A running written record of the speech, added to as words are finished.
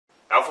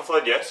Alpha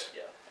Flood, yes.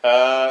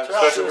 Yeah.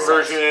 Special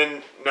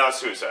conversion, not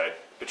suicide.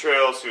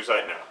 Betrayal,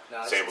 suicide,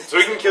 no. Same. So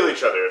we can kill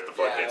each other if the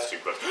flood gets too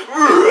close.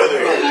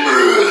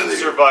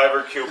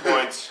 Survivor kill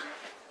points.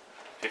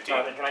 15.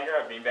 Can I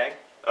grab a beanbag?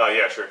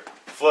 Yeah, sure.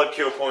 Flood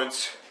kill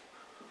points.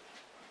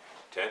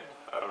 10?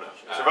 I don't know.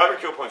 Survivor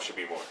kill points should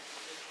be more.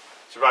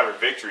 Survivor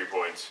victory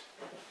points.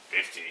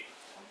 50.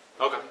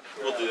 Okay,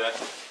 we'll do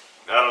that.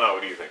 I don't know.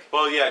 What do you think?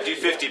 Well, yeah, do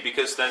 50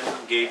 because then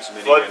Gabe's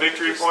mini. Flood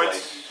victory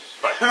points.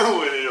 Like,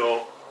 win it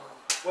all.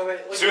 Wait,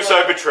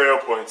 Suicide betrayal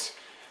points.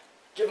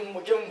 Give him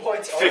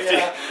points. 50.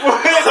 Yeah.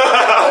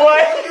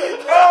 What?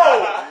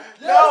 No!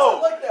 Yes, I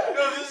like that.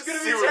 No, this is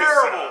gonna be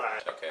terrible.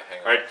 Okay, hang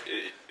on. Alright.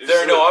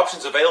 There are no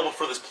options available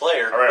for this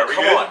player. Alright,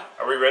 come on.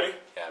 Are we ready?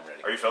 Yeah, I'm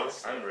ready. Are you filming?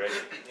 I'm ready.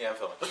 Yeah, I'm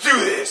filming. Let's do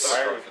this!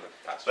 Sorry.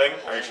 Ling,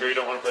 are you sure you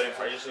don't want to play?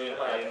 I just need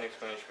an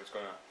explanation what's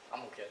going on.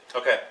 I'm okay.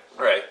 Okay,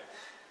 alright.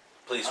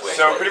 Please wait.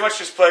 So pretty much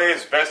just play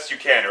as best you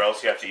can, or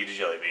else you have to eat a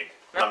jelly bean.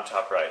 I'm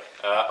top right.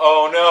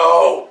 Oh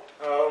no!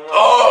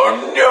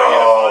 Oh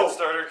no! Flood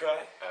starter,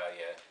 Kai?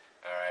 Yeah.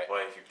 Alright.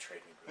 Why have you betrayed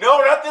me? No,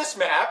 not this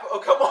map! Oh,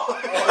 come on!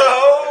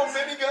 No!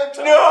 Minigun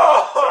time!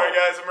 No! Sorry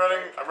guys,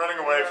 I'm running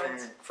away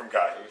from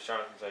Kai. It was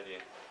Jonathan's idea.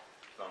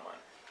 It's not mine.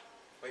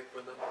 Wait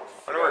for the. I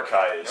wonder where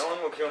Kai is. No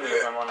one will kill me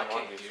if I'm on a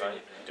Mongoose, right?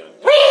 Do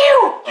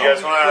you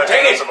guys want to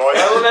Dang it! the voice?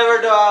 I will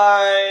never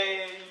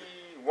die!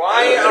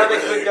 Why are the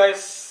good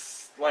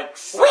guys like...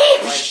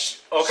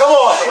 Oh, come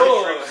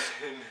on!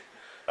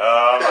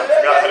 I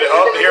forgot how to...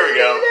 Oh, here we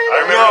go.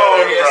 I remember No,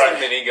 how to he has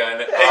run. the minigun.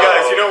 Hey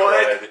guys, you know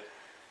what? God.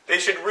 They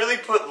should really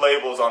put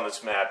labels on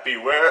this map.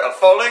 Beware of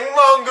falling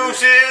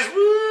mongooses!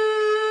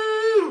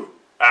 Woo!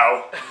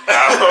 Ow.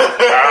 Ow.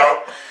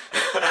 Ow.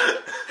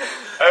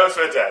 That was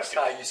fantastic.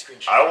 Kai, you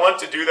screenshot. I want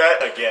to do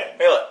that again.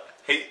 Hey, look.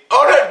 Hey.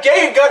 Oh no,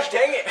 Gabe! Gosh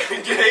dang it!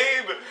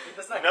 Gabe!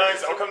 That's not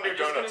Nice, good. I'll come do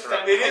donuts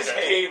around It you. is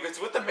Gabe. It's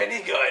with the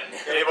minigun.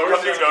 Gabe, I'll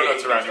come do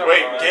donuts around you.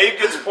 Wait, Gabe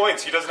gets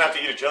points. He doesn't have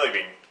to eat a jelly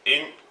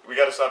bean. We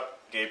gotta stop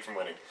Gabe from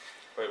winning.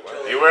 Wait,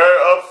 what? Beware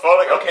of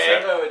falling... Okay.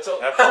 Oh, No, it's all.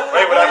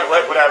 wait, what happened?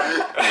 What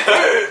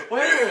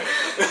happened?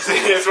 See,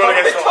 it's one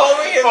against told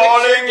me in the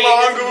falling game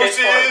doesn't get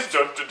mongooses.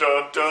 Dun dun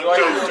dun dun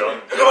dun dun.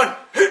 Come on!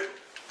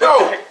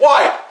 No!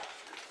 Why?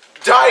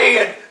 Die,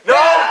 Ian! No!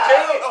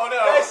 Dang it! Oh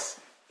no! Yes!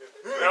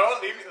 No,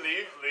 leave.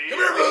 Come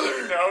here,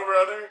 brother. No,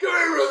 brother. Come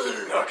here,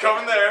 brother! No,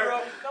 coming there.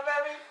 Come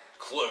at me.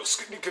 Close.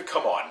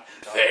 Come on.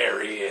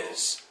 There he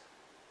is.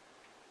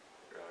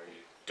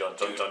 Dun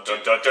dun dun dun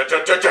dun dun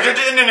dun dun dun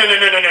dun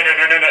dun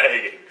dun dun.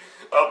 Hey, Gabe.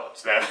 Oh,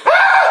 snap.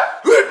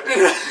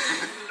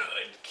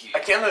 I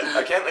can't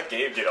let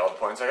Gabe get all the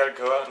points. I gotta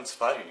go out and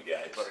splatter you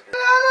guys.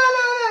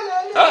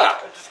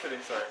 Ah! Just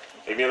kidding, sorry.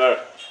 Leave me alone.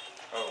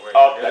 Oh, wait.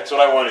 Oh, that's what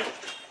I wanted.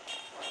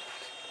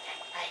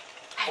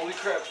 Holy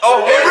crap.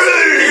 Oh,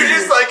 you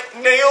just like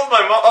nailed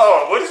my mom.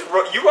 Oh, what is?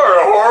 You are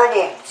a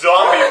horrible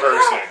zombie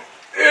person.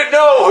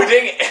 No!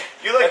 Dang it!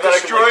 You like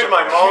destroyed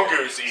my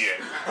mongoose, Ian.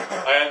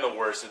 I am the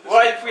worst at this.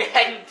 What if we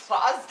hadn't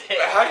paused it?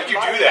 How did you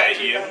do that,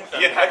 Ian?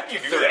 Ian, how did you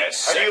do that?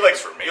 How do you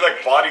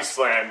like body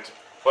slammed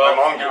my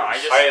mongoose? No, I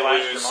just I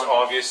slashed lose, the mongoose.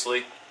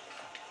 obviously.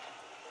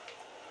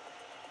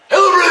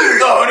 Hello,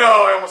 brother! Oh no,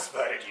 I almost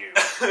splattered you.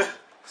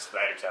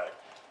 Splatter time.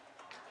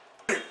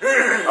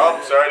 Oh,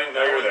 sorry, I didn't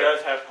know you were It there.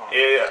 does have pump.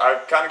 Yeah,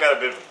 I've kind of got a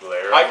bit of a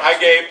glare. Hi,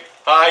 Gabe.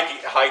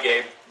 Hi,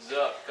 Gabe.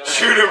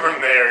 Shoot him from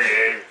there,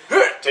 Gabe.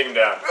 Take him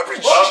down.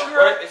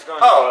 What is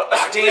going on? Oh,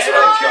 dang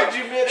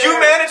it.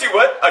 Humanity,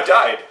 what? I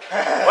died.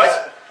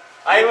 What?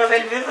 I was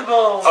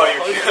invisible. Oh, you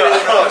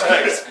oh,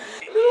 nice.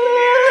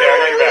 Yeah, I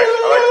got your back.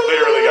 I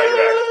literally got your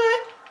back.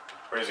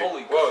 Where is he?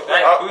 Holy Whoa,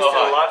 that Oh, boosted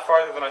hi. a lot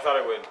farther than I thought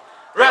it would.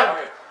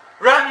 Run!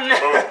 Run!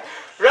 Boom.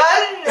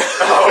 Run!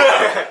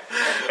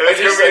 Hey, let's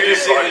go melee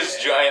his body.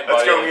 This giant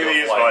Let's body go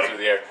melee his flying body. through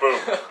the air. Boom.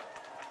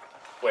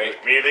 Wait,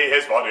 Melee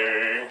his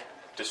body.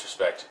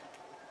 disrespect.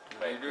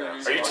 Wait, no. Are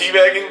you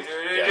teabagging?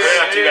 Yes. You're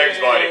not teabagging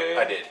his body.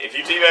 I did. If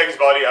you teabag his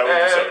body, I will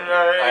disown you.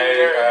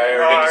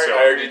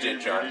 I already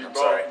did, John. I'm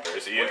sorry. Where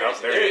is he? Oh,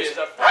 there he is.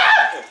 Up.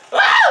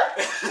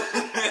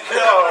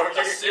 No,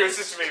 you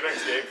assisted me.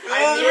 Thanks, Gabe.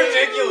 This is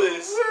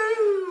ridiculous.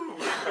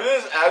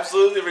 This is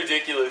absolutely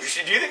ridiculous.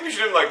 Do you think we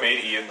should have like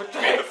made Ian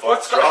made the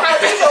flood strong? How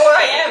do you know where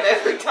I am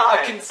every time?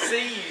 I can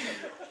see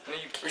you.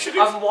 We should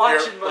I'm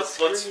watching my let's-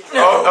 screen.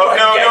 Oh no,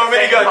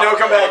 minigun! No,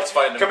 come back! Let's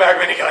find him. Come back,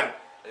 minigun!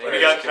 Where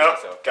Minigun! is No,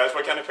 Kizzo? guys,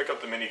 why can't I pick up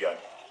the minigun?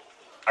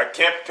 I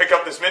can't pick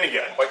up this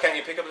minigun. Why can't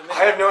you pick up the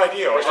I have no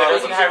idea. It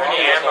doesn't have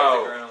any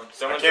ammo. I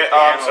Someone can't. took the Oh,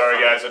 I'm ammo sorry,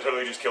 from it. guys. I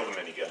totally just killed the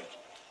minigun.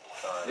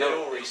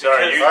 No,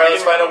 Sorry. You, Alright, you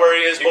let's find out where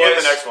he is, You get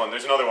boys. the next one.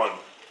 There's another one.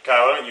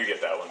 Kyle, why don't you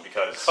get that one?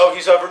 Because Oh,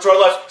 he's over to our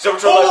left. He's over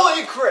to our left.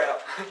 Holy crap!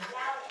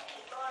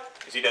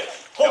 is he dead?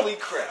 Holy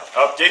crap!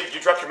 Oh, Gabe, you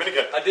dropped your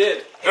minigun. I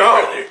did.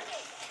 No.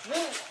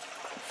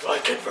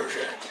 Flight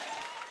conversion.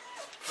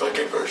 Flight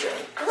conversion.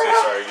 So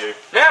sorry, Gabe.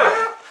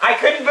 No! I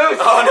couldn't boost!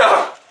 Oh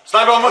no!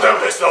 Sniper on with a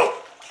pistol.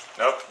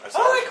 Nope. That's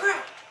not Holy it.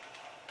 crap!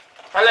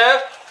 Hello?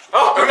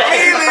 Oh,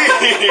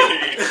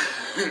 melee!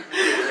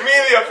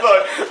 Melee a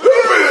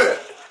flood.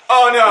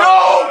 Oh no!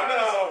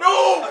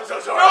 No! I'm so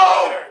sorry.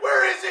 No!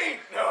 Where is he?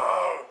 No!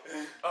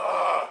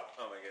 Oh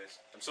my goodness.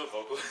 I'm so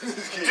vocal.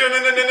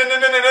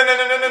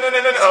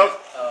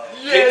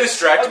 Gabe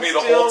distracted me the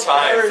whole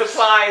time.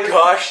 Supplies.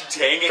 Gosh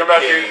dang it, Come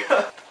back Gabe. here.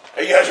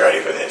 Are you guys ready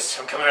for this?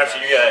 I'm coming after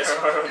you guys.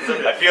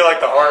 I feel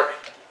like my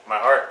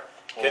heart.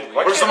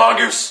 Where's the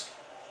mongoose?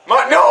 No,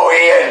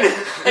 Ian!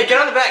 Hey, get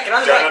on the back. Get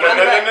on the back. Get on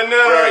the back.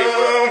 Where are you?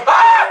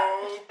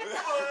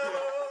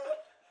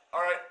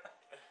 Alright.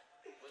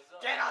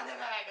 Get on the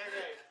back.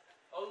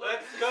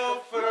 Let's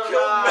go for a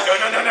ride.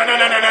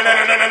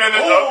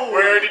 No.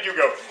 Where did you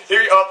go?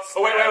 Here you up.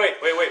 Oh, wait. I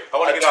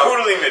want I to get out.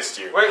 totally missed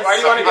you. Wait, why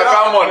do you want to I get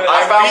found one.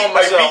 I found one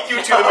I myself. beat you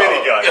to the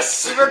minigun.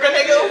 Yes. We were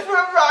gonna go for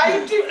a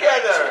ride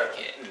together.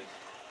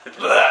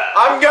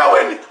 I'm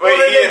going. Wait,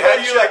 Ian,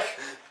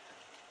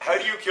 how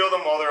do you kill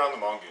them while they're on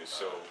the mongoose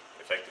so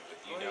effectively?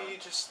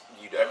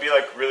 I'd be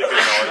like really good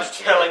knowledge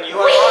to know. Telling you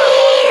I'm on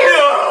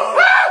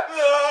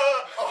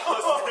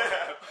Oh,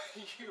 snap.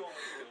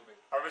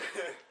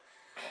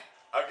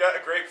 I've got a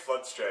great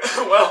flood strategy.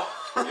 Well,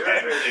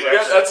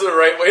 yeah, that's the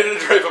right way to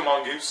drive a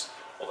mongoose.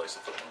 Hold on,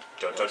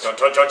 Dun, dun, dun,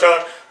 dun, dun,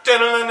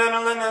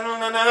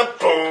 dun.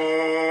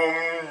 Boom,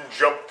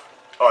 jump.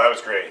 Oh, that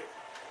was great.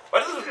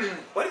 Why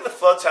do the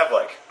floods have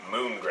like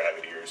moon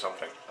gravity or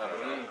something? I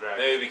don't know.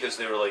 Maybe because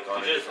they were like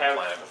on a You just different have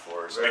planet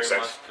before. So. Makes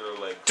sense. muscular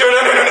legs.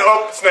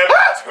 Oh, snap.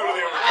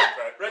 Totally overlooked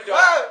that. Red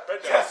dot. Red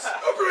dot. Yes.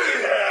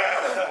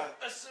 Yeah.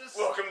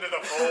 Welcome to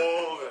the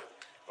fold.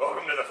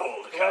 Welcome to the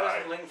fold,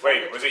 Kai.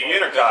 Wait, was it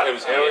Ian or Kai? It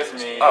was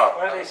me. Oh,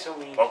 Why are they so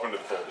mean? welcome to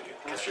the fold, Ian.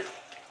 That's true.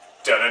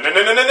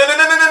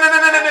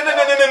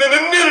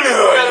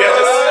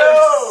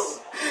 Yes.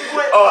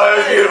 Oh, that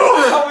was beautiful.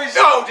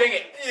 Oh, dang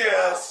it.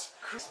 Yes.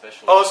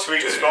 Oh,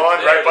 sweet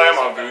spawn right by a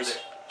mongoose.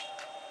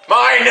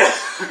 Mine.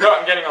 No,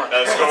 I'm getting on.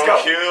 Let's go.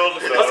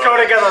 Killed. Let's go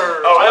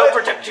together. Oh, I'll what?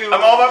 protect you.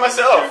 I'm all by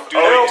myself. I'll do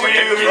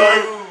protect you?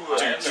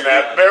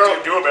 Snap barrel.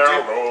 Do a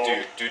barrel roll.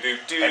 Do.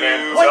 And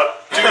then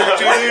up.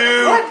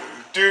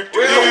 Do.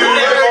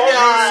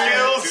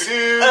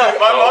 Skills.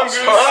 My mongoose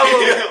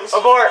skills.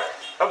 Abort.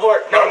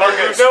 My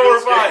mongoose No, we're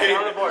skills fine. game.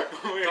 On the board. Do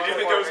you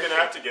think I was gonna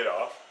have to get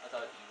off?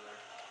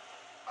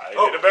 I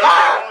Oh. did a barrel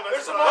roll.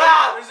 There's a That's mongoose.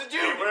 fine. There's a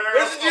dude. Beware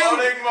There's a of dude.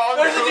 falling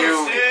There's a dude.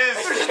 mongooses.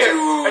 There's a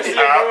dude.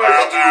 Ow,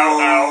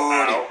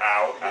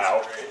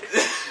 ow.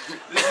 This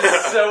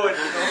is so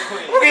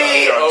annoying.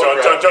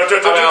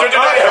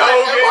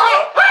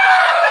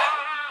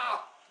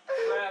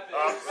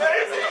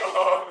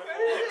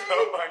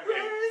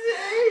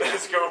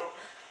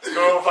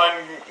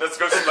 Let's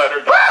go splatter.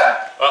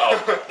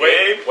 Uh-oh.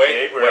 Wait,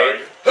 where are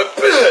you?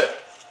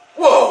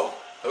 Whoa.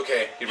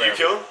 Okay. Did you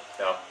kill him?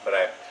 No, but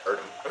I heard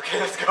him. Okay,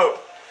 let's go.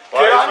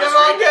 Get on the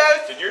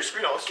mongoose. Did your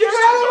screen also Get just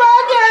on turn the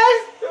off?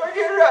 mongoose. We're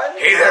gonna run.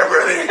 Hey there,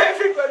 brother.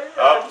 Everybody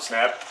run. Up,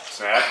 snap.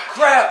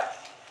 Crap.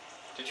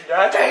 Did you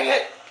die? Dang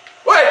it.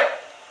 Wait.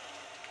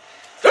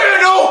 Hey,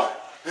 no.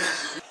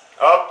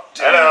 Up,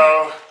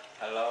 hello.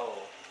 Hello.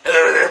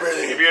 Hello there,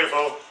 brother. You're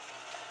beautiful.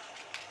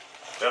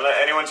 Don't let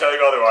anyone tell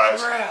you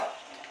otherwise.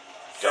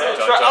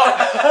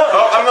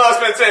 Oh, I'm the last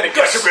man standing.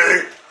 Gotcha,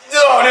 brother.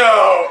 Oh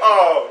no!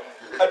 Oh,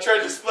 I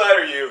tried to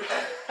splatter you.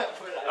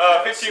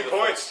 15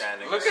 points.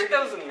 Look at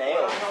those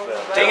nails.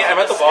 Dang it, I'm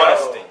at the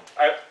bottom.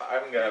 I'm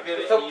gonna.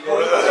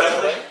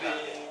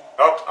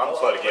 Oh, I'm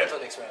flood again.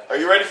 Are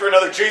you ready for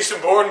another Jason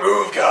Bourne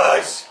move,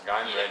 guys?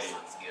 I'm ready.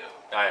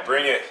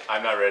 Bring it.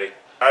 I'm not ready.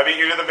 I beat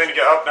you to the minigun.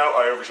 Oh, no,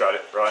 I overshot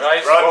it. Run.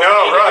 Guys, Run, what no,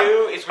 we need to run.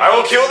 do is we I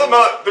will need kill to- the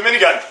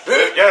minigun.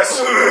 Yes.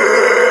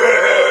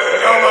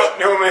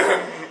 No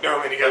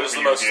minigun. That was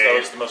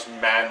the most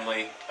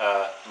manly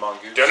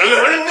mongoose.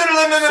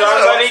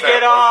 Somebody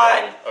get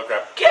on. Oh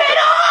crap. Get on.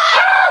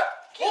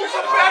 There's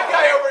a bad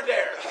guy over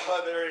there.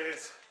 Oh, there he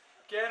is.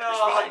 Get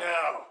Respond on.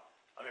 now.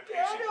 I'm Get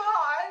impatient. on.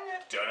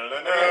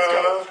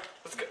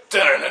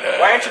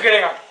 Why aren't you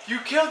getting on? You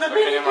killed the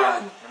Okay, never minigun.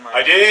 mind. Never mind.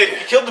 I did.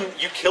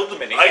 You killed the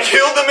mini. I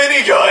killed the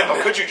minigun.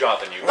 How could you,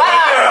 Jonathan? You. No. Oh,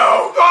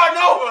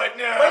 no. But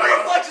no. My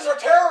reflexes are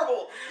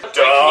terrible. Can you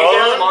get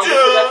on the mongoose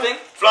with that thing?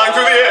 Flying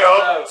through the air.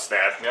 Oh, no.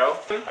 snap. No.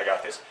 I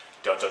got this.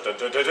 Oh,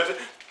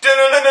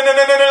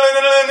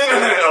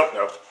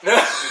 no.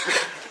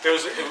 It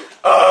was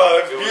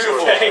Oh, it was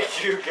beautiful.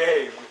 Thank you,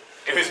 Gabe.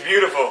 It was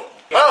beautiful.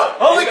 Oh,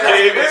 holy crap,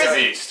 Gabe where is a is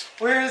he? beast.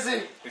 Where is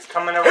he? He's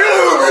coming over.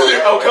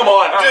 oh, come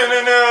on.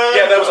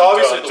 Yeah, that was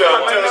obviously the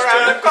one. Coming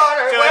around the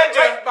corner. Wait,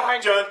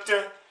 behind you.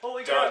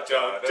 Holy crap.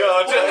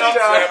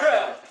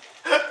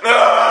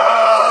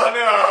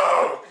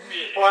 No.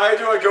 Why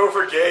do I go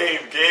for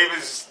Gabe? Gabe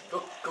is. Go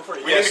for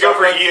it. We need to go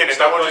for Ian, and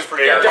then we'll just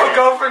bury. Don't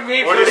go for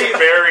me, We'll just please.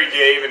 bury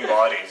Gabe in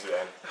bodies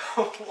then.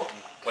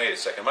 Wait a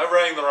second. Am I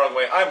running the wrong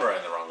way? I'm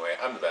running the wrong way.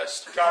 I'm the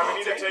best. God, we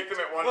need to take them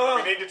at once.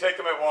 We need to take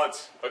them at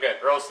once, Okay.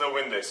 or else they'll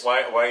win this.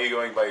 Why are you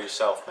going by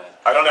yourself, man?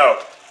 I don't know.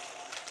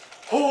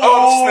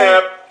 Oh,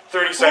 snap.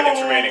 30 seconds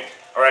remaining.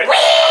 All right. I'm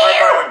right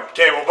by them.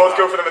 Okay, we'll both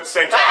go for them at the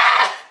same time.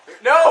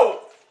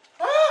 No.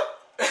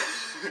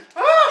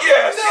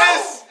 Yes!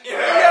 Yes!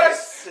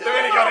 Yes! The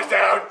minigun is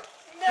down.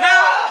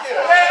 No!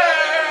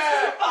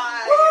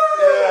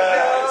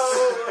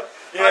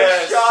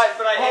 Yes! Shot,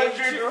 but I aimed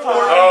too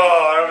hard.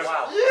 Oh, that was.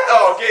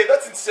 Oh, Gabe,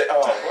 that's insane. Oh,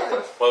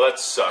 what? Well, that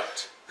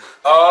sucked.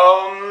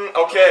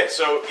 Okay,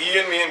 so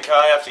Ian, me, and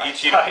Kai have to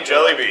each eat a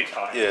jelly bean.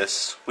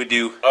 Yes, we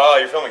do. Oh,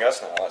 you're filming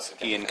us now. That's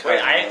okay. Ian, Wait,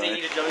 I have to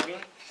eat a jelly bean?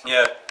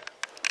 Yeah.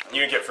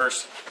 You can get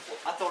first.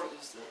 I thought it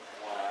was the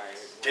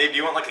Gabe, do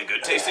you want like a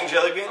good tasting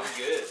jelly bean? I'm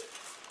good.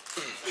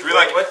 Should we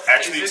like What-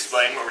 actually is this-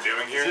 explain what we're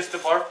doing here? Is this the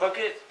barf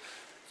bucket?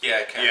 Yeah,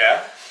 I can.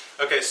 Yeah.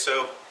 Okay,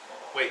 so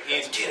wait,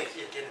 Ian, get it.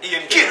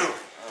 Ian, get him.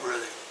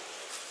 Brother.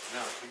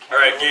 No. All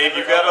right, Gabe,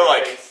 you gotta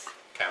like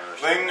Camera.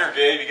 Ling or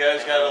Gabe. You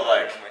guys gotta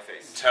like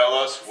tell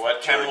us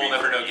what Camera jelly will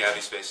bean never know we're eating.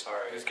 Gabby's face.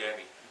 Alright, who's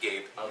Gabby?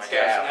 Gabe.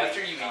 After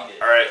you eat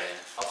it. All right.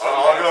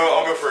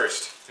 I'll go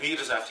first. He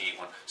doesn't have to eat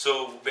one.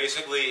 So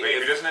basically, Wait,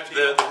 if who doesn't have to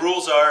the, eat the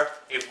rules are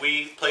if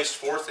we place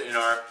fourth in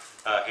our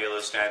Halo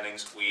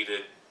standings, we eat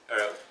it.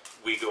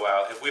 We go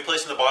out. If we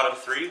place in the bottom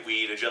three,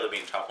 we eat a jelly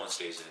bean. Top one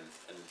stays in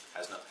and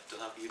does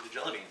not eat a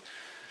jelly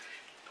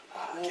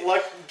bean.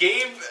 Like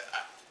Gabe.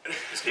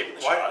 Is Gabe in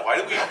the Why? shot? Why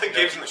do we? I don't think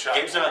Gabe's in the shot.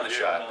 Gabe's not in the Yeah,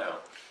 shot. no. No.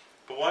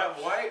 But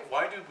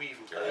why do we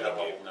even play Yeah, that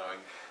Gabe. game knowing?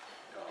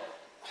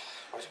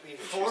 Why should we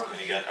even Four choose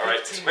it again? All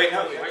right. Wait,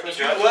 no. Wait,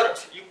 You you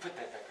what? You put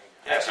that back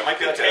right Yeah, so it might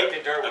be now. like Take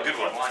the dirt a one good if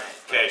you one. want it.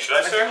 Okay, should I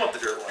I do start? want the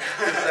dirt one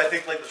because I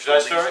think like the Should I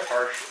least start?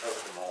 harsh of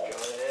them all. Go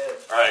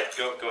ahead. All right.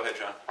 Go ahead,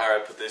 John. All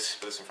right. Put this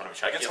in front of me.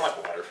 Should I get some like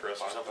water for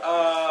us or something?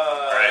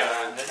 All right.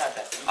 They're not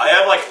that big. I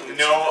have like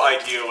no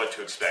idea what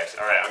to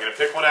expect. All right, I'm gonna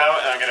pick one out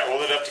and I'm gonna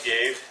hold it up to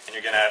Gabe, and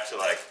you're gonna have to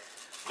like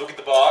look at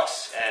the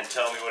box and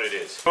tell me what it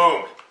is.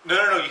 Boom.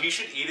 No. He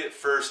should eat it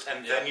first,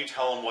 and then you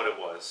tell him what it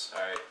was.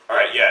 Alright. All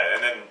right. Yeah,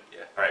 and then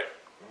Yeah. All right.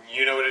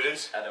 You know what it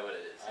is? I know what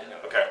it is. I know.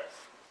 Okay.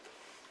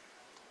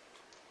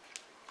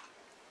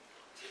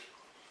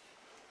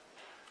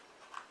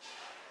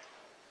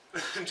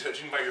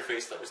 Judging by your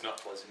face, that was not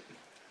pleasant.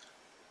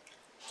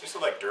 Just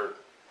like dirt.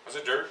 Was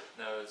it dirt?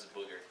 No, it was a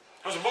booger.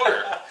 It was a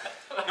booger.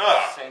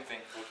 Ugh. Same thing.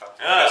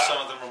 Yeah, some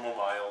of them are more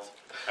mild.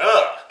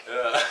 Ugh.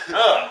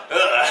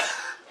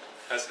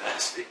 That's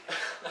nasty.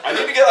 I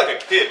need to get like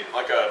a kid,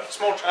 like a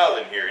small child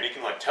in here, and he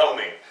can like tell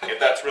me if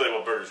that's really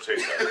what burgers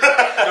taste like.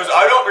 Because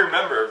I don't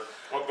remember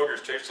what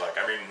boogers taste like.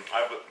 I mean,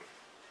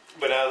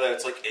 But now that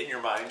it's like in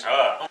your mind.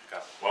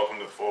 welcome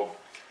to the fold.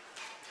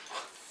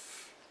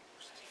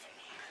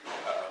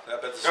 I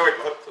bet this No, wait,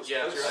 is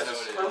Yeah, close your I eyes. know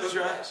what it is. Close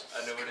your eyes.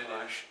 I know what it is.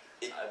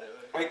 I know it.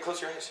 Wait,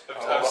 close your eyes.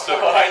 I'm so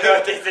I know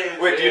what they say.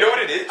 Wait, do you know what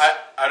it is?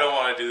 I don't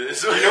want to do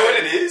this. You know what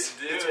it is?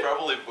 It's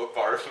probably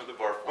barf from the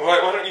barf. Why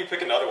don't you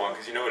pick another one?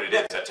 Because you know what it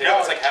is. That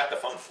takes like half the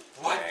fun.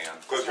 What? Hang on.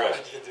 Close your eyes.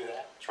 didn't do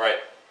that. That's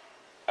right.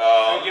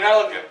 You're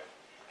not looking.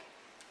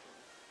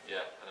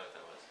 Yeah, I know what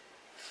that was.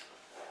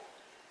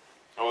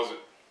 How was it?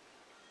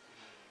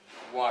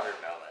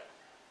 Watermelon.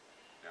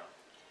 No.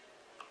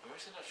 I'm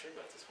actually not sure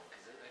about this one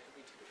because that could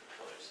be two different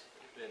colors. It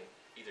could have been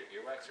either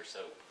earwax or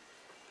soap.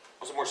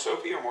 Was it more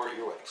soapy or more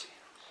earwaxy?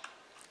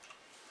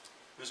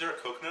 Was there a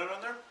coconut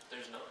on there?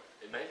 There's not.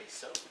 It may be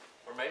soap.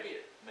 Or maybe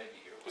it may be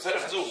earwax. Was that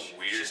That's a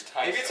weird. Just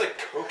Thai Maybe it's soap. like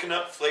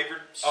coconut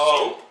flavored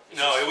Oh soap.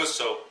 no, it was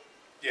soap.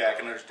 Yeah, I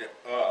can understand.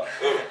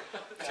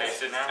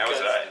 Taste it now. That was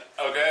that.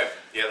 Okay.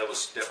 Yeah, that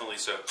was definitely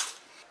soap.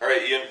 All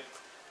right, Ian.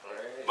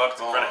 Alright. Buck's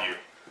in front of you.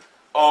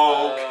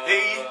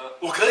 Okay.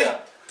 Okay. Yeah.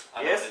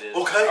 I know Yes. what it is.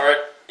 Okay. All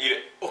right. Eat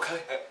it. Okay.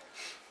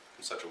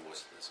 I'm such a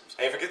wuss at this. I'm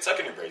sorry. Hey, if it gets stuck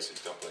in your braces,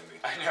 don't blame me.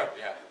 I know,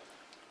 yeah.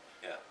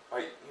 Yeah. All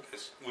right.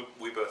 Because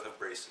we both have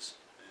braces.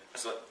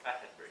 That's not. I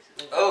had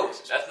braces. Oh,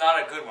 that's not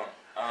a good one.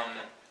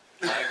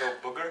 Wanna go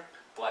booger?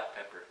 Black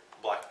pepper.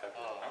 Black pepper.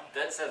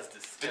 That sounds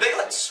disgusting. Did they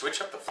like switch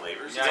up the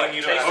flavors? Yeah, It's like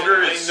you taste don't-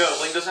 booger Ling, is. no,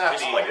 Ling doesn't have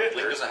to eat like one. it.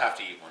 Ling doesn't have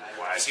to eat one.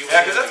 Why? See what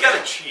Yeah, he because that's does.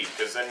 gotta cheat.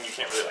 Because then you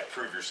can't really like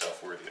prove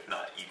yourself worthy of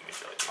not eating a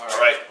jelly bean. All All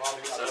right.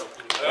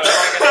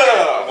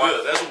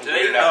 That's a Do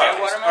they weird not ass.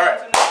 get watermelons All right,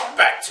 in this one?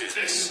 back to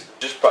this.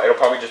 It'll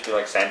probably just be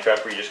like sand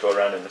trap where you just go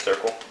around in the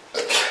circle.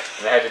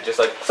 And I had to just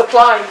like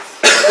supplies.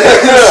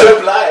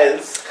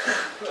 Supplies.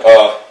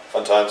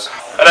 Fun times.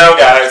 Hello,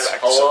 guys.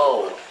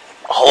 Hello.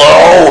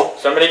 Hello.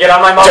 Somebody get on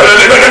my mongoose.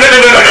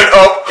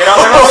 Get on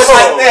my mongoose.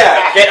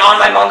 Get on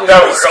my mongoose.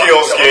 That was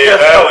skills, Gabe.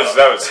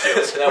 That was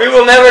skills. We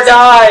will never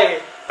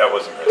die. That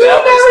wasn't We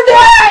will really. never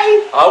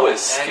die. I was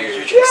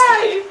scared.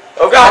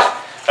 Oh gosh.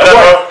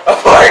 Hello.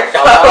 Abort.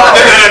 No.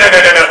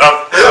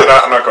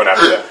 I'm not going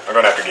after them. I'm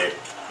going after Gabe.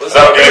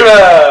 No, Gabe.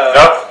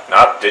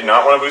 Nope. Did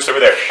not want to boost over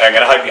there. I'm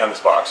gonna hide behind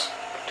this box.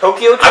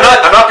 Tokyo.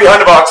 I'm not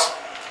behind the box.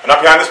 I'm not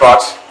behind this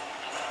box.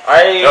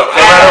 No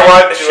matter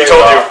what, she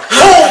told you.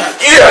 Oh,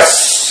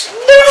 yes!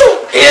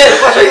 No! Yes,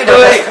 what are you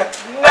doing?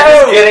 No!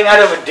 I'm just getting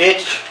out of a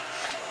ditch.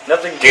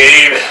 Nothing.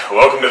 Gabe,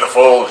 welcome to the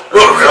fold.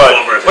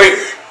 Wait,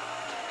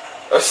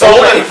 So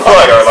fold many and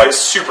flood are like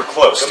super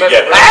close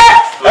together.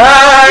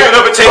 Ah! Even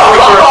though it takes me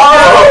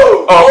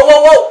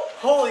Whoa!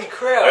 Holy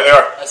crap! There they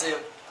are. I see him.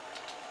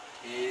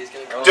 He's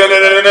gonna go.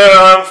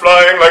 I'm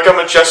flying like a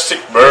majestic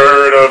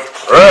bird of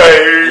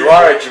prey. You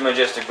are a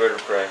majestic bird of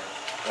prey.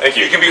 Thank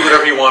you. You can be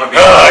whatever you want to be.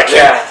 I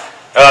can't. Yeah.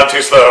 I'm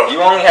too slow. You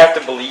only have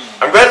to believe.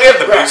 I'm glad they have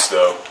the boost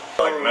though.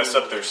 Like mess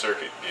up their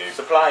circuit, Gabe.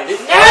 Supplies.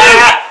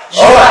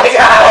 Oh my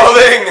god! Oh,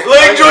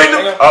 Ling joined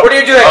them. What are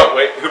you doing? Oh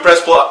wait, who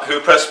pressed block? Who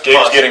pressed? Gabe's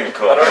pause? getting the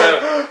call.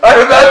 I'm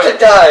about to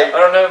die. I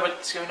don't know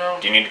what's going on.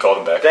 Do you need to call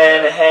them back?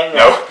 Then hang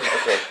No. up.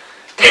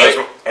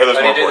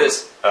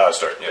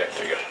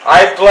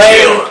 I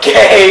blame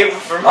Gabe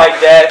for my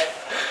death.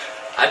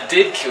 I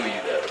did kill you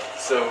though,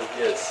 so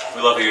yes.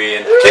 We love you,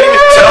 Ian. Can't even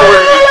tell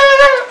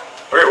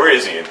where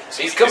is Ian?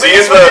 He's coming Is he in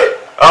this way. the...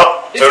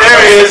 Oh, totally there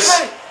he missed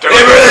is. him.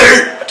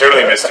 I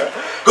totally missed him.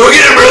 Go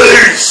get him,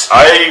 brothers!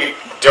 I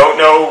don't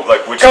know,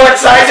 like, which... Go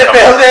inside the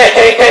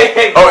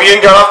building! Oh,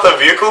 Ian got off the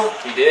vehicle?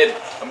 He did.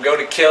 I'm going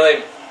to kill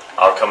him.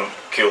 I'll come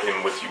kill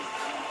him with you.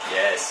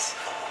 Yes.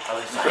 Oh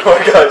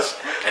my gosh.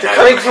 And They're I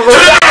coming will- from the...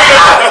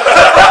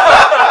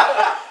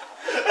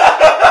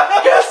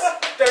 Yes!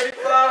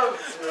 35!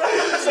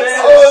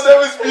 Oh, that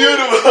was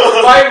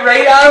beautiful. My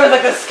radar was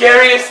like the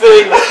scariest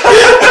thing.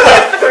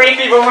 Three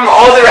people from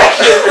all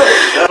directions.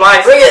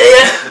 Bring it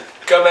in.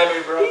 Come at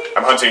me, bro.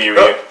 I'm hunting you,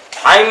 Ian.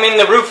 I'm in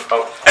the roof.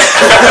 Oh.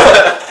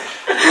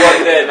 You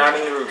are dead. I'm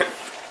in the roof.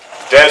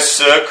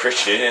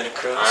 Desecration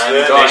across I'm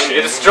the going nation.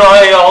 to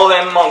destroy all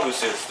them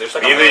mongooses. There's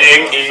like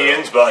Eating a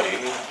Ian's body.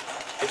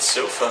 It's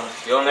so fun.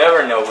 You'll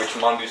never know which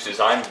mongooses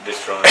I'm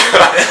destroying.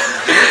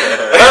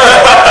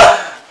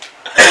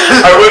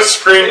 I was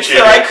scream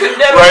cheating I could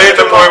never right at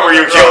the put point them where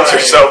you on killed the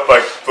yourself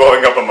by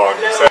blowing up a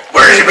mongoose.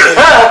 Where is he been?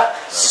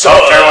 So,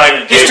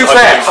 Caroline, He's Gabe too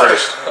hunted fast. you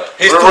first.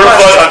 He's We're too fast.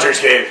 blood hunters,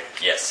 Gabe.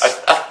 Yes.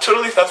 I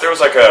totally thought there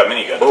was like a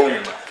minigun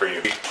Boom. for you.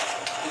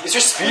 Is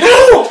your speed?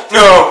 No!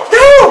 No!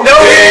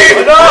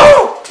 Gabe!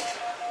 No!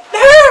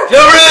 No,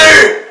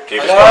 brother!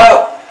 Gabe is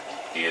gone.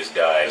 He has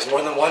died. There's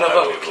more than one of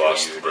I them. have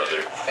lost you,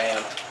 brother.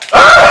 Bam.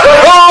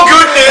 Oh,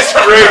 goodness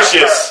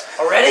gracious!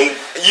 Already?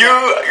 You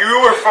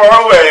were far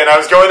away, and I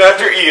was going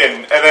after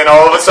Ian, and then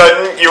all of a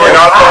sudden, you were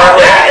not far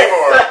away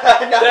anymore.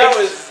 That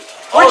was.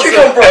 Where'd you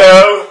come from?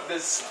 Hello? The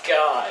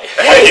sky.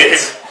 Hey, Gabe.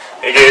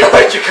 Hey, Gabe.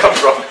 Where'd you come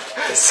from?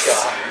 The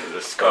sky.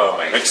 The skull.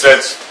 Makes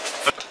sense.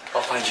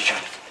 I'll find you,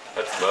 Johnny.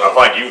 I'll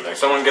find you next.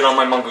 Someone get on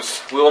my mongoose.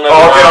 We will never.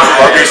 Oh, get on the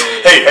die. mongoose.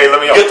 Hey, let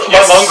me on. Get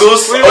my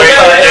mongoose. Wait, Gabe,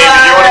 did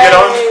you want to get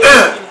on?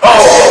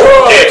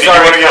 Oh, Gabe, did you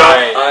want to get on?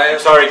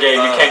 I'm sorry, Gabe.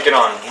 You can't get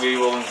on. We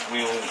will.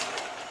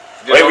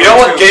 Wait, we don't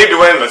want Gabe to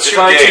win. Let's There's shoot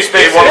only two Gabe.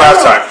 spaces. Gabe won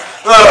last time.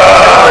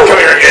 Come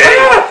here,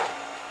 Gabe.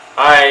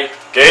 Hi.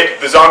 Gabe,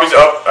 the zombie's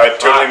up. I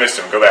totally missed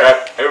him. Go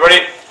back.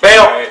 Everybody,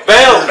 bail! Alright.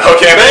 Bail!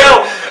 Okay,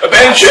 Bail!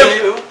 abandon ship.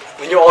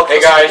 When you all Hey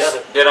close guys,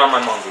 together. get on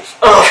my mongoose.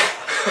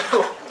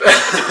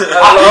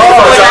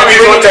 The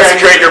zombies won't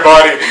desecrate your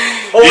body.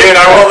 Ian,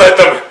 I won't let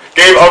them.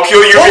 Gabe, I'll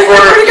kill you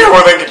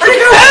before they can kill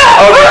you.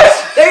 Oh, yes.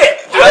 Dang it!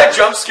 Did I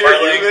jump scare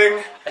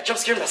you? I jump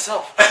scared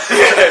myself.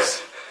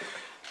 Yes.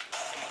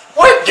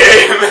 What?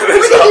 Gabe, What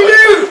did you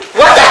do?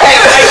 What the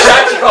heck? I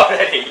shot you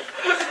already.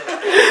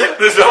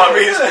 the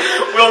zombies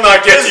will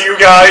not get to you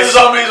guys.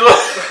 The zombies will.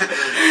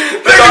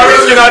 The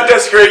zombies cannot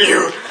desecrate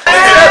you.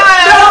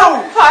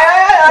 No!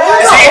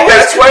 See,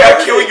 that's why I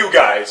kill you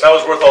guys. That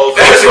was worth all of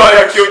it. That's why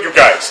I killed you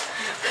guys.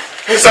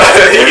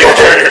 Ian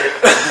Turner.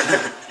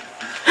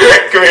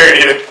 Come here,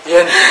 Ian.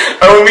 Ian.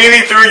 I will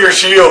melee through your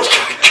shield.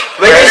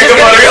 Ladies and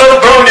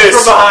Real bonus.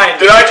 from behind.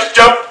 Did I just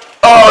jump?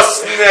 Oh,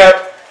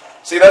 snap.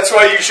 See, that's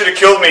why you should have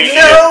killed me,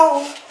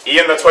 No!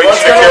 Ian. That's why you What's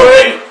should have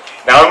going killed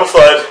me. Now I'm a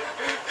flood.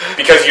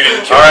 Because you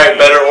didn't kill All right,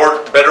 me.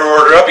 better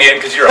order up, Ian,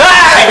 because you're a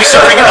TV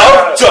serving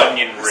of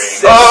Dunyan Ring.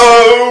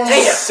 Oh!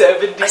 Dang it.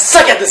 70. I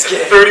suck at this game.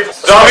 30.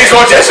 Zombies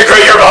won't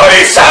desecrate your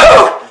bodies.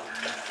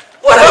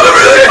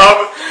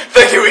 Whatever.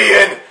 Thank you,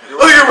 Ian.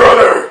 Look at your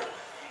brother.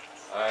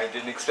 I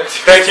didn't expect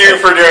it. Thank you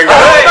for doing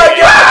that. Oh my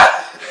god!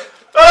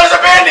 Oh, there's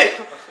a bandit.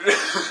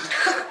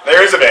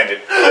 There is a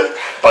bandit.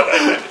 But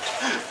that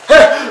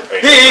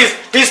bandit.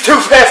 He's too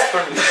fast for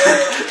me.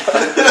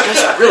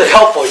 That's really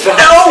helpful, you know?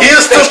 No! He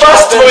is too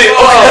fast for me.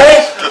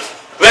 Okay?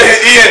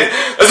 Ian,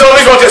 the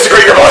zombies won't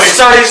desecrate your bodies.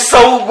 He's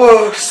so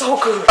good. So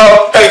good.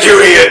 Oh, thank you,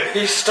 Ian.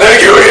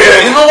 Thank you,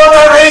 Ian. You know what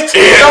I rate?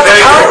 Ian,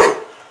 thank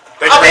you.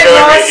 Thanks for I'm in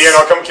killing nice. me, Ian.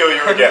 I'll come kill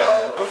you again.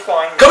 We're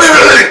fine. Come here,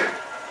 Ling.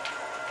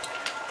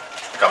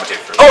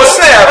 Commentate for. Oh,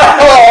 snap!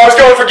 Oh, I was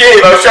going for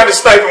Gabe. I was trying to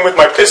snipe him with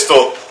my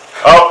pistol.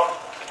 Oh,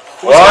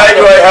 why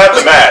do I have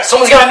the mask?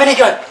 Someone's got a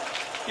minigun.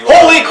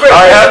 Holy crap!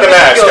 I have the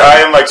mask.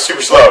 I am like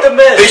super slow. the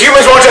mask. The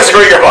humans won't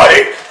desecrate your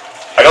body.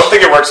 I don't think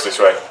it works this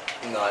way.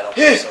 No, I don't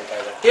think so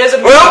either. He has a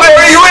We'll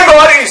bury you in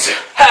bodies.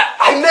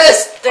 I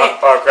missed! Dang.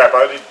 Oh crap!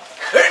 I did.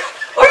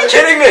 Are you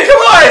kidding me? Come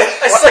on!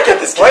 I suck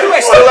at this game. Why do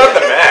I still have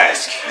the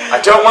mask? I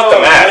don't want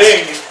the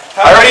mask.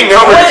 I already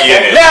know where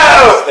Ian is.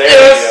 No! There he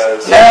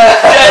is.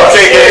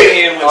 Okay, Gabe.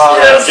 Ian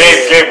wins.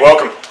 Gabe,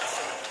 welcome.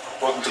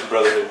 Welcome to the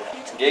Brotherhood.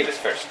 Gabe is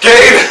first.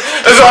 Gabe,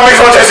 the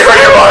zombies won't desecrate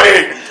your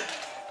body.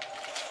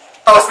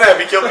 Oh snap!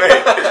 He killed me.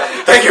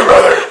 Thank you,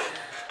 brother.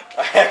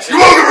 Actually,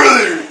 You're welcome,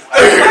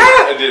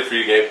 brother. I did it for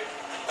you, Gabe.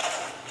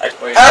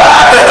 wait.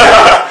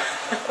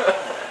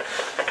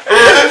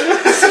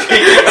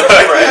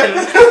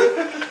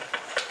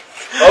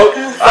 Oh,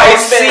 I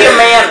see a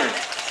man.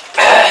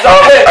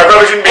 I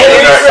probably shouldn't be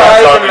doing that.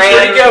 Inside the Zombies. man.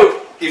 Where'd he go?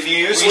 If you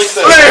use We like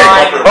the see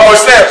right him. bumper Oh,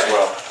 snap. as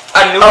well.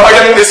 I knew Oh, I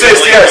got it. an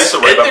assist. Use Yes. the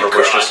right In the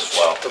bumper push this as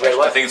well. The right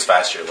what? I think it's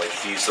faster. Like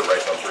if you use the right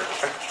bumper.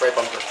 Right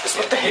bumper. This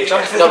one. What the heck,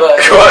 Jonathan? No, but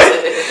What?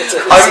 it's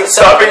I'm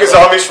stopping the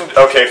zombies from.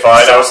 Okay,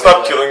 fine. I'll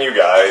stop killing you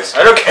guys.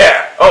 I don't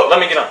care. Oh, let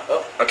me get on.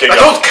 Okay, I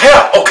go. don't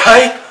care.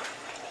 Okay.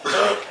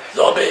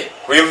 Zombie.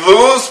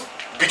 lose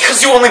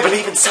because you only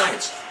believe in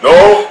science.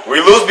 No, we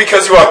lose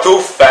because you are too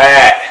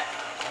fat.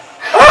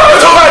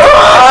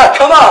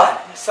 Come on!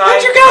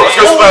 Where'd you go? Let's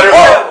go, Spider.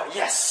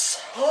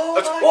 Yes!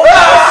 Let's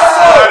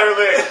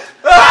Spider-Ling.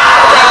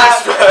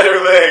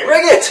 Spider-Ling.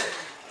 Bring it!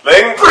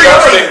 Ling,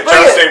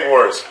 Jousting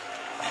Wars.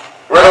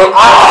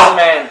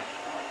 Man.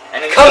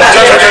 And Come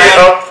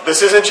on,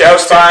 this isn't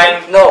jousting.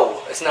 Fine.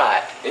 No, it's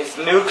not. It's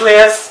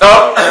nucleus.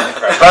 Oh,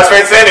 last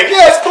man standing.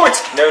 Yes,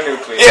 points. No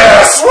nucleus.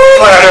 Yes,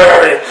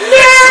 Splatter.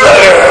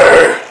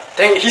 Splatter.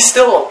 Dang it, he's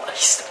still.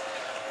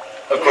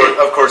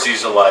 Of course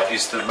he's alive.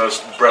 He's the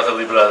most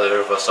brotherly brother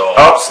of us all.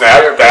 Oh,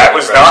 snap. That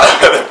was not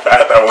that.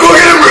 That was. Go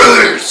get him,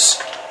 brothers.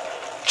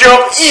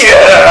 Jump.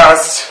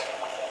 Yes.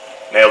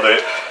 Nailed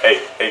it. Hey,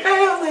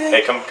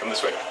 come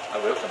this way. I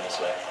will come this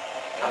way.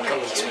 I'm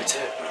coming this way too.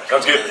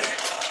 Sounds good.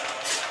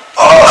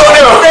 Oh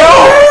no!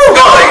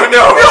 Wait!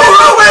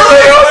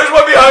 Oh, there's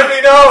one behind me!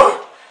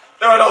 No!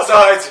 They're on all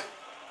sides.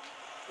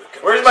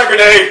 Where's my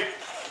grenade?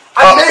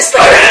 I missed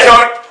it!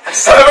 I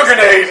have a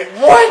grenade!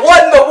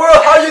 What in the world?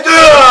 How you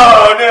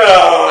doing?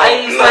 No!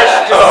 I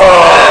smashed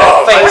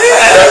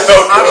That's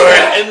no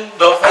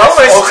good. How am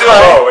I still?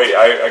 Oh wait,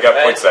 I got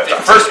points that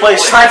time. First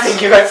place. I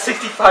think you got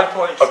 65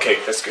 points. Okay,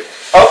 that's good.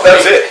 Oh, that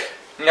was it.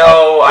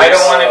 No, I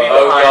don't want to be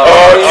behind.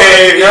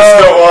 Okay, you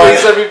still won.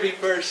 Please let me be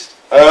first.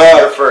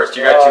 You're first.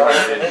 You got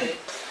 200.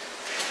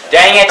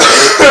 Dang it!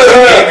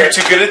 Gabe, you're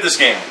too good at this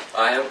game.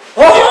 I am.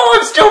 Oh,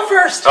 I'm still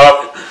first.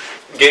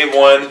 Gabe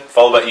won,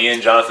 followed by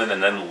Ian, Jonathan,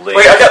 and then Ling.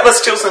 Wait, I got less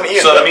kills than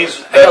Ian. So that means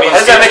how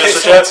does that make any Gabe's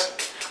just a chance?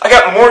 sense? I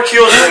got more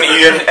kills than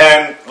Ian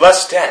and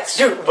less deaths.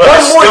 Dude, but I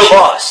one more still kill.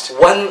 lost.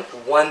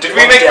 One. Did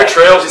we make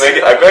betrayals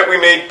negative? I bet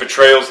we made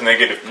betrayals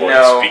negative points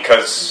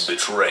because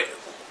Betrayal.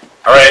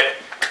 All right,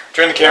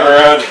 turn the camera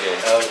around.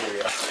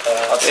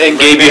 And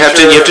Gabe, you have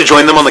to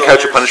join them on the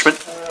couch of punishment.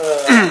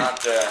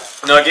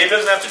 No, Gabe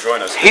doesn't have to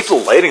join us. I hate the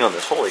lighting on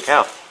this. Holy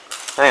cow!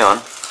 Hang on,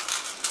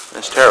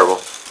 that's terrible.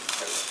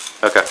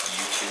 Okay.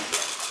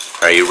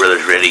 Are you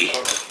brothers ready?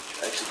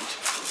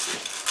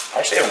 I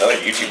actually have another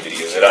YouTube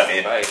video that I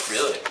made. Right,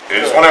 really?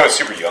 It was when I was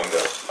super young,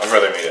 though. My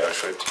brother made it. I'll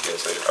show it to you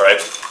guys later. All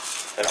right.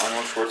 That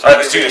Arnold Schwarzenegger. All right,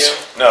 let's do this.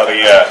 No,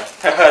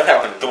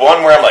 that one. the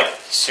one where I'm like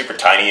super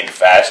tiny and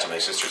fast, and my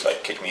sister's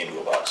like kick me into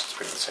a box. It's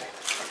pretty insane.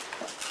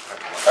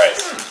 All right.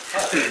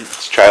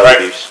 It's child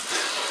abuse.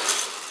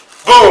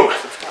 Boom.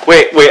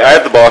 Wait, I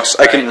have the box.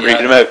 I can read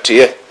them out to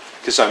you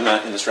because I'm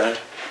not in this round.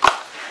 All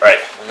right.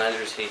 Well,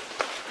 neither is he.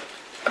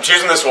 I'm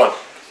choosing this one.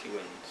 He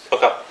wins.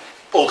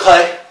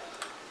 Okay.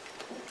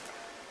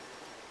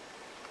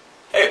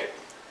 Hey,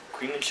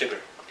 Cream and sugar.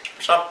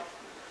 stop.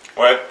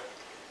 What?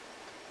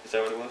 Is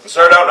that what it was? It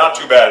started out not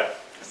too bad.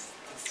 It's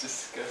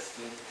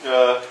disgusting.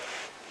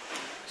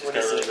 What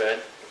is really it? bad.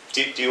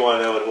 Do you want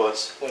to know what it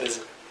was? What is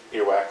it?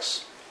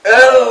 Earwax.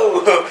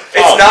 Oh,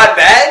 it's not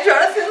bad,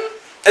 Jonathan.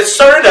 It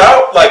started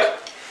out like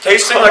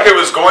tasting like it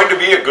was going to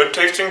be a good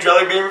tasting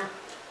jelly bean,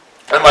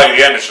 and by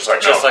the end it's just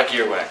like Just no. like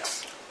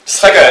earwax.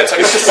 It's like a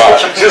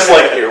spot. Just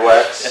like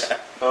earwax.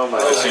 Oh my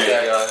Let's see.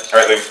 gosh. All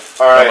right, Ling.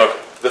 All right. Look.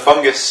 The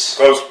fungus.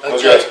 Close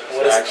your eyes.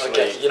 What is it?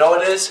 Okay, you know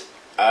what it is?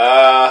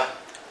 Not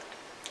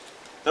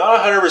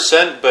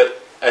 100%,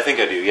 but I think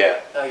I do.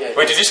 Yeah. Okay.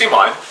 Wait, did you see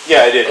mine?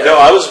 Yeah, I did. Yeah. No,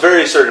 I was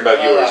very certain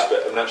about yours, Alright.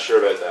 but I'm not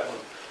sure about that one.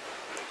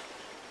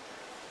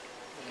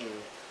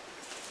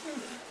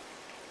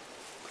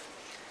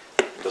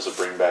 Does it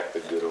bring back the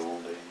good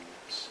old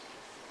days?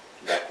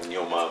 Back when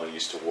your mama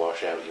used to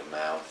wash out your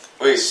mouth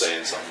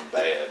saying something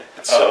bad.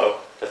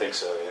 Oh. I think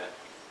so,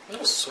 yeah. It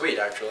was sweet,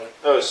 actually.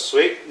 Oh,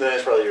 sweet? Then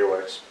it's probably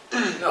earwax.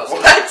 No,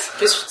 What?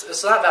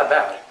 It's not that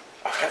bad.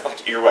 I've got like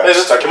earwax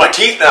stuck in my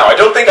teeth now. I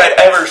don't think I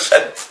ever would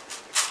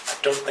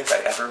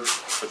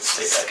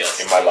say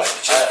that in my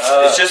life.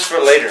 It's just for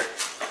later.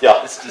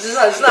 Yeah. It's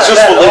not It's bad just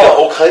at for later,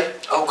 all. okay?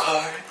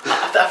 Okay.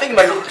 I think it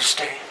might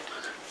understand.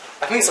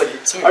 I think it's like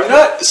something. I'm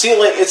not, see,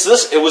 like, it's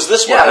this, it was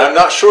this one, Yeah. and I'm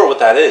not sure what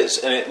that is,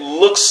 and it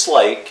looks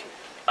like...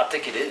 I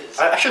think it is.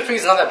 I actually think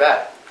it's not that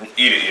bad.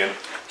 Eat it, Ian.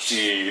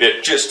 Eat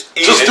it. Just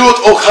eat Just it. do it,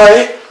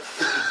 okay?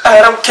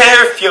 I don't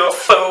care if you're a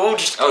fool.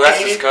 Just Oh,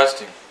 that's eat it.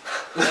 disgusting.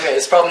 Okay,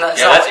 it's probably not. It's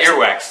Yeah, not, that's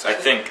earwax, I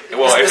think.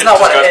 Well, if it's it's not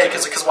what I disgusting.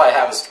 had because what I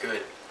have is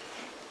good.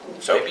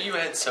 So, Maybe you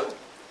had soap.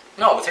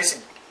 No, it tastes.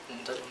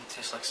 It doesn't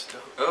taste like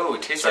soap. Oh,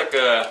 it tastes like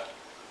a...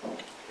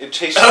 It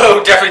tastes...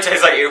 Oh, definitely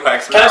tastes like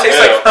earwax. kind of tastes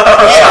like.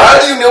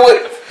 How do you know what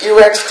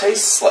earwax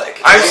tastes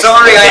like? I'm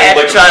sorry I had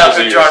a like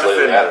childhood, years Jonathan.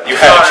 later, I don't know. You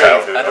had a Sorry.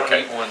 childhood. I don't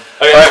Okay. eat one.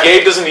 Okay,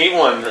 Gabe doesn't eat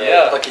one.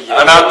 Yeah. Lucky you.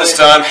 I'm out this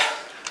time.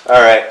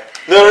 Alright.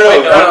 No.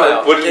 Wait,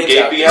 no. What did Gabe's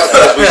Gabe out. be out?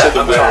 Because we said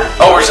the winner.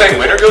 Oh, we're saying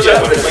winner goes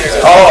out? Yeah, winner.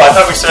 Oh, I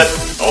thought we said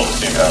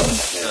oldest team out.